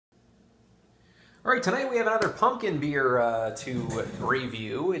All right, tonight we have another pumpkin beer to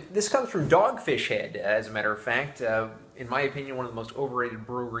review. This comes from Dogfish Head, as a matter of fact. In my opinion, one of the most overrated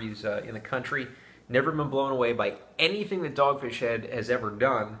breweries in the country. Never been blown away by anything that Dogfish Head has ever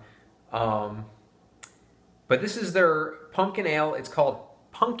done. But this is their pumpkin ale. It's called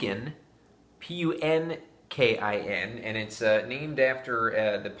Punkin, Punkin, and it's named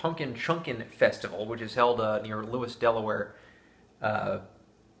after the Pumpkin Chunkin Festival, which is held near Lewis, Delaware.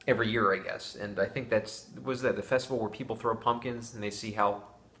 Every year, I guess. And I think was that the festival where people throw pumpkins and they see how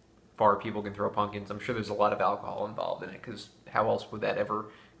far people can throw pumpkins. I'm sure there's a lot of alcohol involved in it, because how else would that ever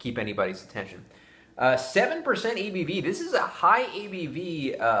keep anybody's attention? 7% ABV. This is a high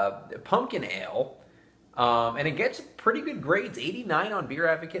ABV pumpkin ale, and it gets pretty good grades, 89 on Beer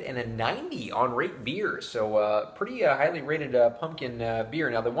Advocate and a 90 on Rate Beer. So pretty highly rated pumpkin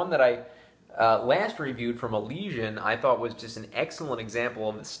beer. Now, the one that I last reviewed from Elysian, I thought was just an excellent example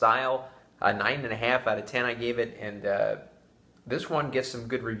of the style. 9.5 out of 10 I gave it, and this one gets some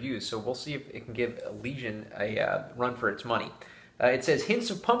good reviews, so we'll see if it can give Elysian a run for its money. It says hints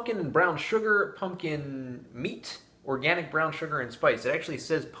of pumpkin and brown sugar, pumpkin meat, organic brown sugar and spice. It actually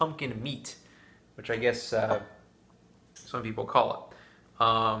says pumpkin meat, which I guess some people call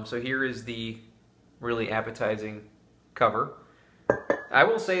it. So here is the really appetizing cover. I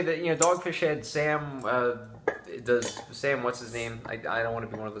will say that, Dogfish Head, Sam, what's his name? I don't want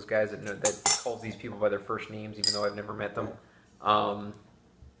to be one of those guys that calls these people by their first names, even though I've never met them.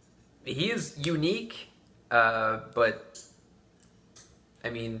 He is unique, but, I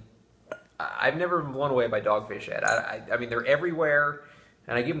mean, I've never been blown away by Dogfish Head. I mean, they're everywhere,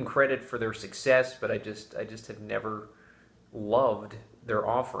 and I give them credit for their success, but I just have never loved their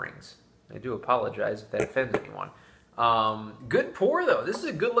offerings. I do apologize if that offends anyone. Good pour, though. This is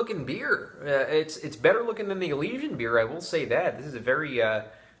a good looking beer. It's better looking than the Elysian beer, I will say that. This is a very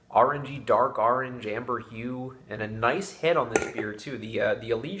orangey, dark orange, amber hue, and a nice head on this beer too. The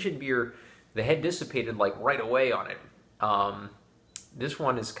Elysian beer, the head dissipated like right away on it. This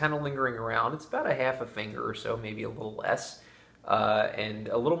one is kind of lingering around. It's about a half a finger or so, maybe a little less, and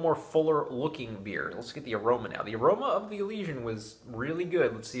a little more fuller looking beer. Let's get the aroma now. The aroma of the Elysian was really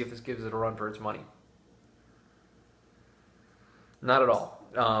good. Let's see if this gives it a run for its money. Not at all.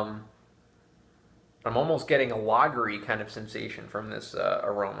 I'm almost getting a lagery kind of sensation from this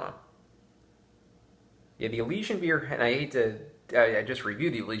aroma. Yeah, the Elysian beer, and I just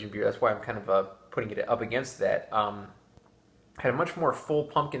reviewed the Elysian beer, that's why I'm kind of putting it up against that. Had a much more full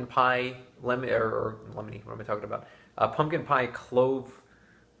pumpkin pie, lemony, what am I talking about? Pumpkin pie, clove,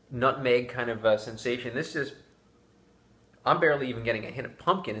 nutmeg kind of sensation. This just, I'm barely even getting a hint of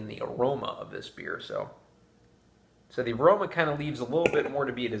pumpkin in the aroma of this beer, so the aroma kind of leaves a little bit more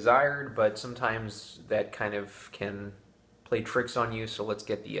to be desired, but sometimes that kind of can play tricks on you. So let's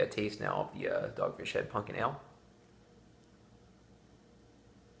get the taste now of the Dogfish Head Pumpkin Ale.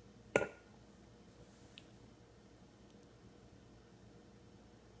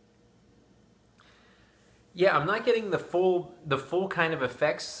 Yeah, I'm not getting the full kind of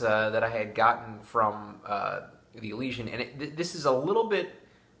effects that I had gotten from the Elysian, and this is a little bit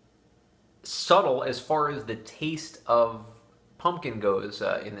subtle as far as the taste of pumpkin goes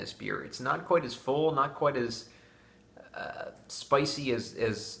in this beer. It's not quite as full, not quite as spicy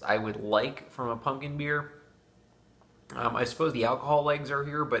as I would like from a pumpkin beer. I suppose the alcohol legs are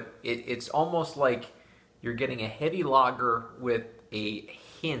here, but it's almost like you're getting a heavy lager with a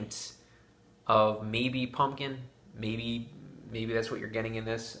hint of maybe pumpkin. Maybe that's what you're getting in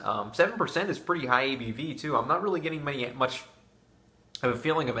this. 7% is pretty high ABV too. I'm not really getting much. I have a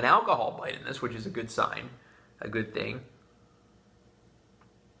feeling of an alcohol bite in this, which is a good sign, a good thing.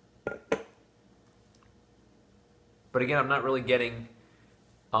 But again, I'm not really getting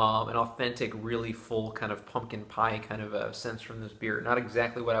an authentic, really full kind of pumpkin pie kind of a sense from this beer. Not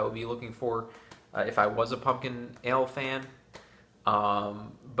exactly what I would be looking for if I was a pumpkin ale fan,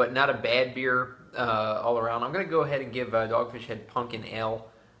 but not a bad beer all around. I'm going to go ahead and give Dogfish Head Pumpkin Ale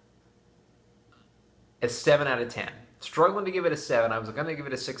a 7 out of 10. Struggling to give it a 7. I was going to give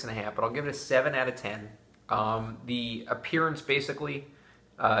it a 6.5, but I'll give it a 7 out of 10. The appearance, basically,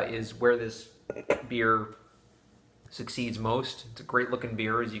 is where this beer succeeds most. It's a great-looking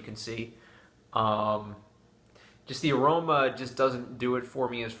beer, as you can see. Just the aroma just doesn't do it for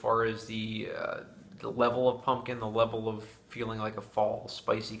me as far as the level of pumpkin, the level of feeling like a fall,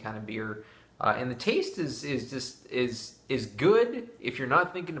 spicy kind of beer. And the taste is good if you're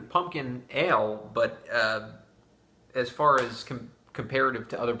not thinking of pumpkin ale, but as far as comparative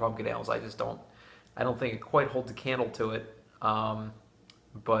to other pumpkin ales, I don't think it quite holds a candle to it.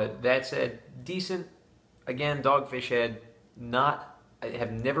 But that said, decent. Again, Dogfish Head, not I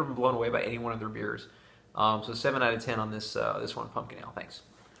have never been blown away by any one of their beers. So 7 out of 10 on this one pumpkin ale. Thanks.